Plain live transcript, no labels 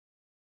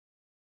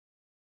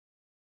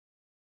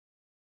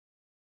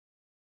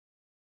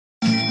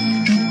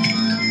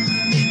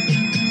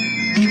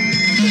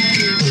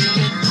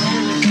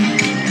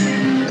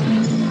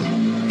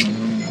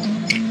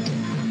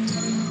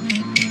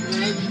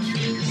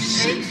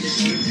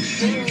So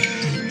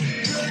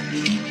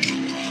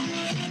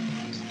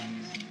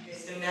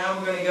now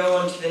we're going to go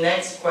on to the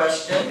next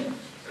question.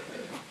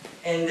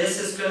 And this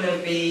is going to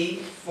be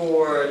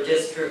for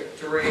District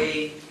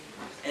 3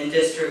 and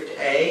District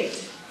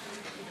 8.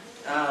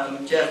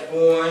 Jeff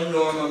Bourne,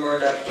 Norma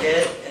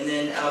Murdoch-Kitt, and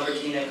then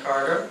Albertina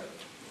Carter.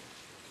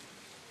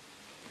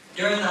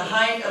 During the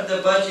height of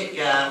the budget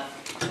gap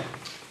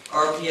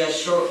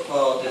RPS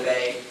shortfall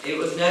debate, it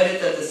was noted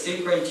that the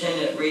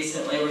superintendent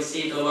recently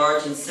received a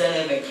large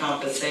incentive and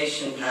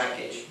compensation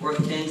package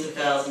worth tens of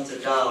thousands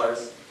of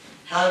dollars.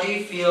 How do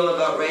you feel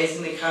about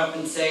raising the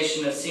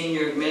compensation of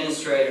senior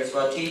administrators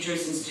while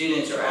teachers and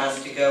students are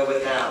asked to go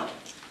without?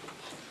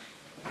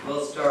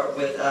 We'll start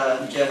with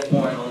Jeff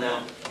Bourne on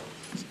that.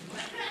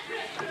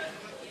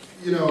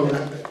 You know,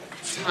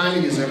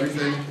 timing is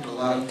everything in a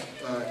lot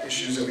of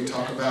issues that we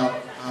talk about,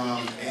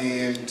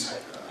 and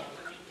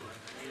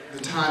the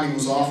timing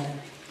was off.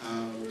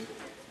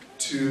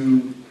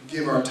 To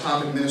give our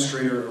top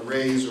administrator a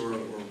raise or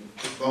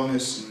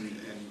bonus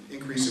and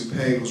increase in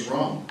pay was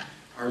wrong.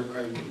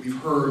 We've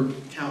heard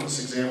countless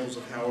examples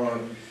of how our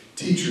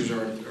teachers,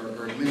 our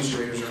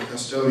administrators, our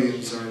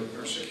custodians,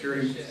 our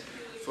security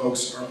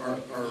folks are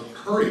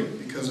hurting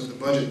because of the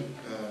budget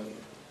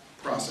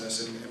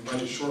process and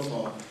budget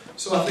shortfall.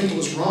 So I think it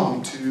was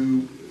wrong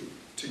to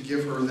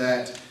give her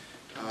that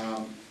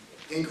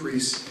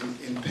increase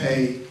in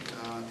pay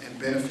and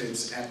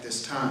benefits at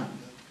this time.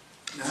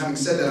 Now, having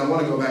said that, I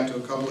want to go back to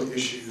a couple of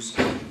issues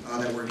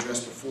that were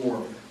addressed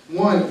before.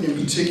 One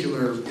in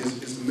particular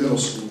is the middle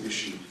school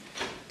issue.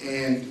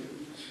 And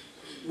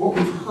what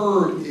we've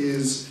heard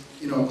is,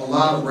 you know, a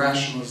lot of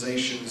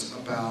rationalizations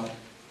about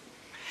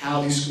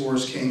how these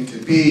scores came to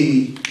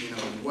be, you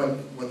know,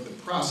 what the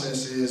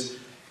process is.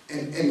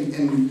 And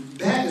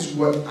that is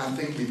what I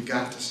think we've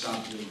got to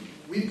stop doing.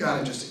 We've got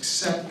to just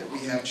accept that we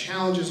have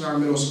challenges in our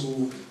middle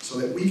school so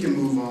that we can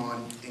move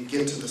on and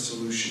get to the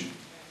solution.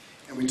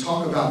 And we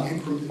talk about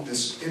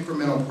this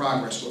incremental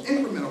progress. Well,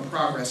 incremental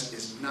progress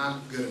is not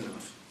good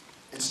enough.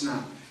 It's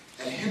not.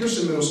 At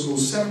Henderson Middle School,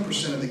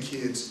 7% of the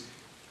kids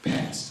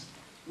passed.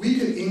 We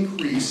could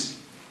increase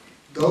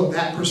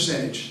that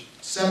percentage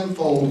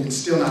sevenfold and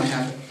still not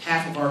have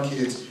half of our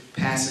kids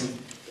passing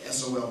the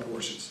SOL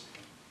portions.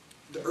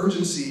 The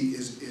urgency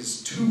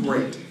is too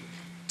great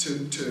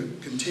to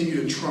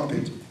continue to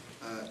trumpet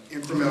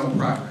incremental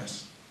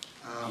progress.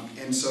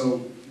 And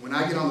so when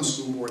I get on the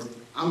school board,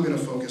 I'm going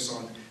to focus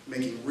on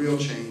making real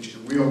change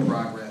and real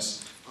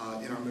progress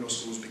in our middle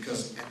schools,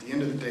 because at the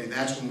end of the day,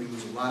 that's when we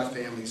lose a lot of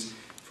families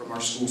from our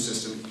school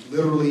system,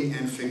 literally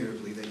and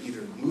figuratively. They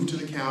either move to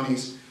the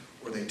counties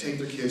or they take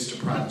their kids to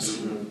private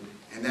school,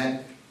 and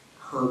that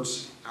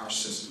hurts our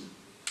system.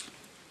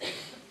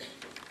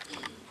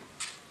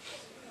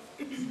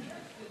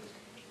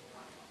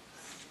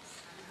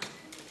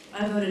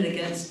 I voted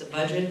against the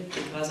budget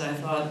because I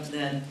thought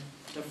that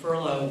the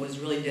furlough was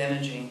really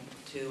damaging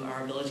to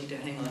our ability to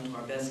hang on to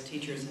our best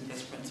teachers and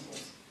best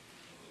principals.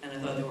 And I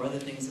thought there were other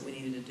things that we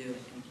needed to do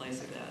in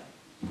place of that.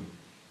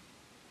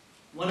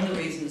 One of the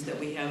reasons that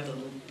we have the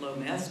low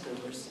math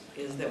scores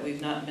is that we've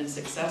not been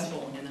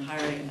successful in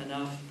hiring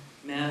enough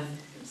math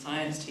and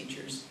science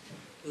teachers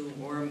who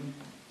were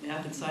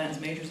math and science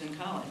majors in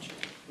college.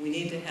 We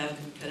need to have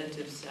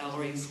competitive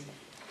salaries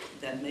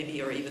that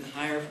maybe are even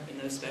higher in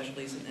those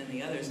specialties than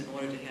the others in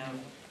order to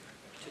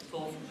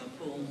pull from the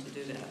pool to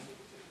do that.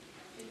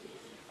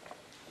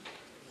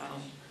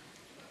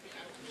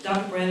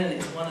 Dr. Brennan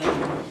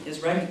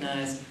is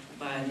recognized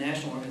by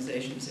national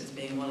organizations as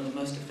being one of the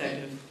most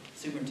effective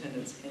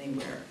superintendents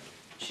anywhere.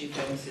 She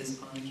focuses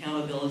on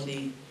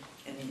accountability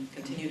and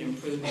continued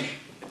improvement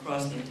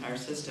across the entire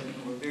system,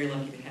 and we're very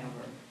lucky to have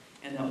her.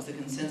 And that was the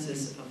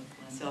consensus of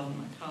myself and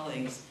my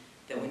colleagues,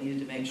 that we needed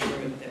to make sure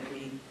that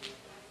we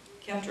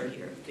kept her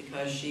here,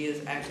 because she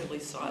is actively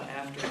sought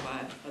after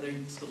by other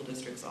school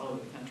districts all over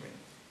the country.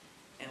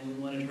 And we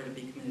wanted her to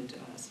be committed to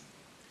us.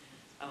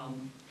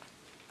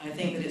 I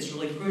think that it's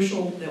really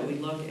crucial that we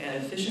look at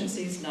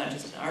efficiencies, not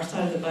just on our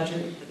side of the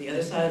budget, but the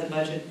other side of the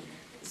budget.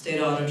 The State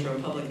Auditor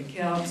of Public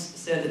Accounts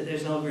said that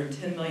there's over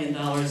 $10 million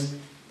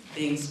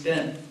being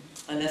spent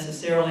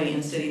unnecessarily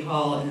in City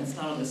Hall, and it's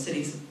not on the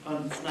it's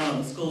not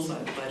on the school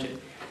side of the budget,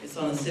 it's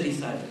on the city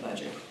side of the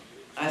budget.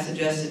 I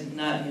suggested,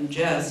 not in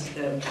jest,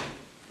 that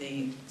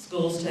the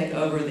schools take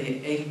over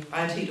the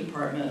IT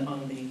department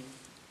on the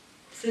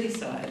city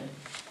side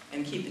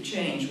and keep the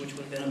change, which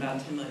would have been about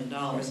 $10 million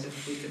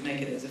if we could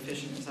make it as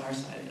efficient as our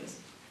side is.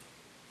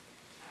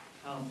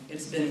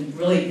 It's been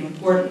really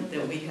important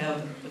that we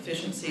have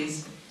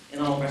efficiencies in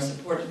all of our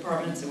support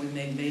departments, and we've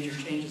made major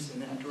changes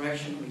in that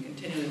direction. We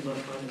continue to look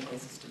for other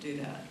places to do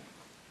that.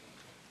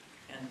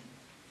 And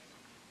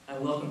I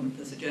welcome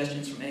the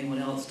suggestions from anyone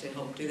else to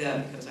help do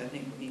that, because I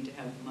think we need to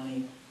have the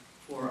money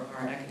for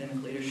our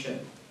academic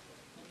leadership,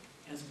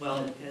 as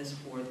well as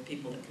for the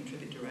people that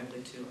contribute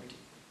directly to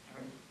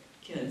our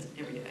kids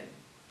every day.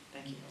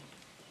 Thank you.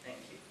 Thank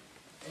you.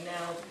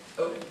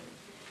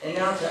 And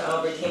now to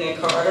Albertina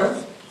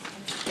Carter.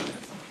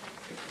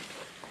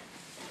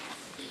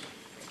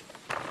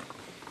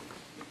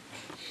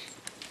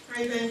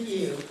 Right, thank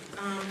you.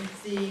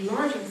 The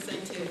large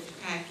incentive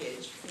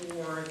package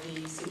for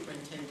the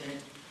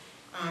superintendent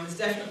is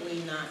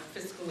definitely not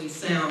fiscally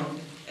sound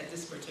at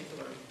this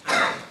particular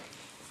time.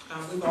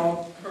 We've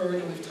all heard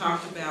and we've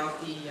talked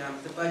about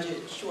the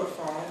budget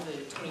shortfall. The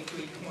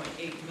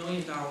 $23.8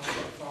 million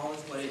shortfall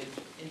is what it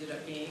ended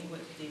up being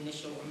with the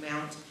initial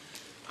amount.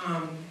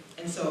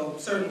 And so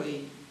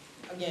certainly,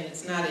 again,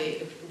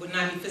 it would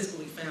not be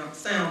fiscally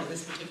sound at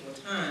this particular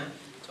time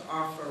to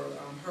offer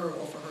her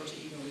or for her to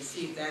even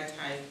receive that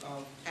type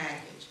of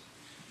package.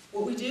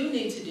 What we do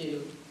need to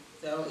do,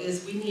 though,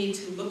 is we need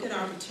to look at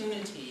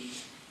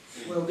opportunities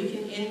where we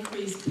can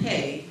increase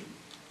pay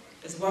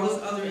as well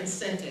as other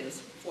incentives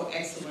for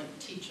excellent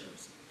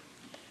teachers.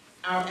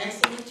 Our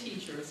excellent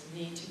teachers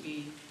need to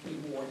be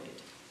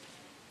rewarded.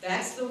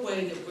 That's the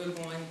way that we're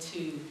going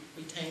to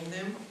retain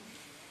them.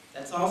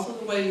 That's also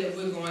the way that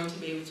we're going to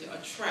be able to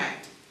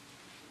attract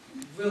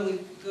really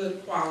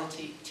good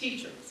quality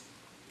teachers.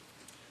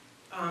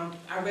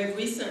 I read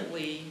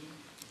recently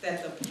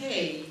that the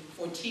pay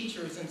for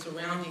teachers in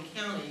surrounding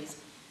counties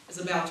is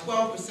about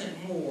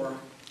 12% more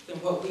than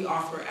what we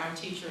offer our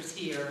teachers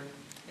here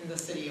in the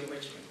city of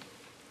Richmond.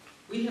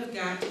 We have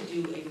got to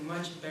do a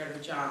much better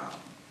job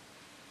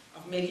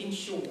of making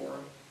sure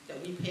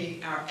that we pay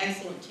our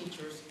excellent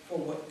teachers for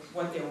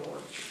what they're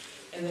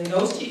worth. And then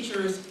those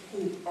teachers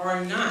who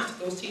are not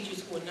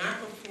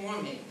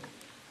performing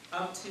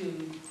up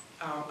to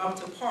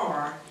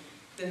par,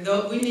 then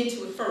we need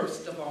to,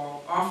 first of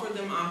all, offer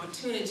them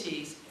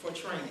opportunities for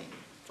training,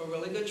 for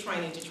really good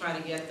training to try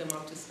to get them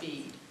up to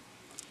speed.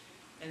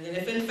 And then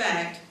if in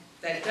fact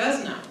that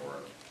does not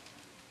work,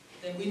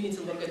 then we need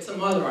to look at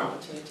some other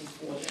opportunities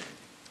for them.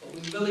 But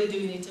we really do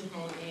need to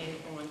hone in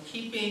on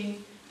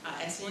keeping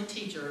excellent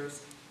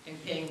teachers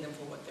and paying them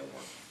for what they're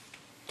worth.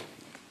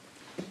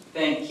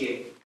 Thank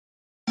you.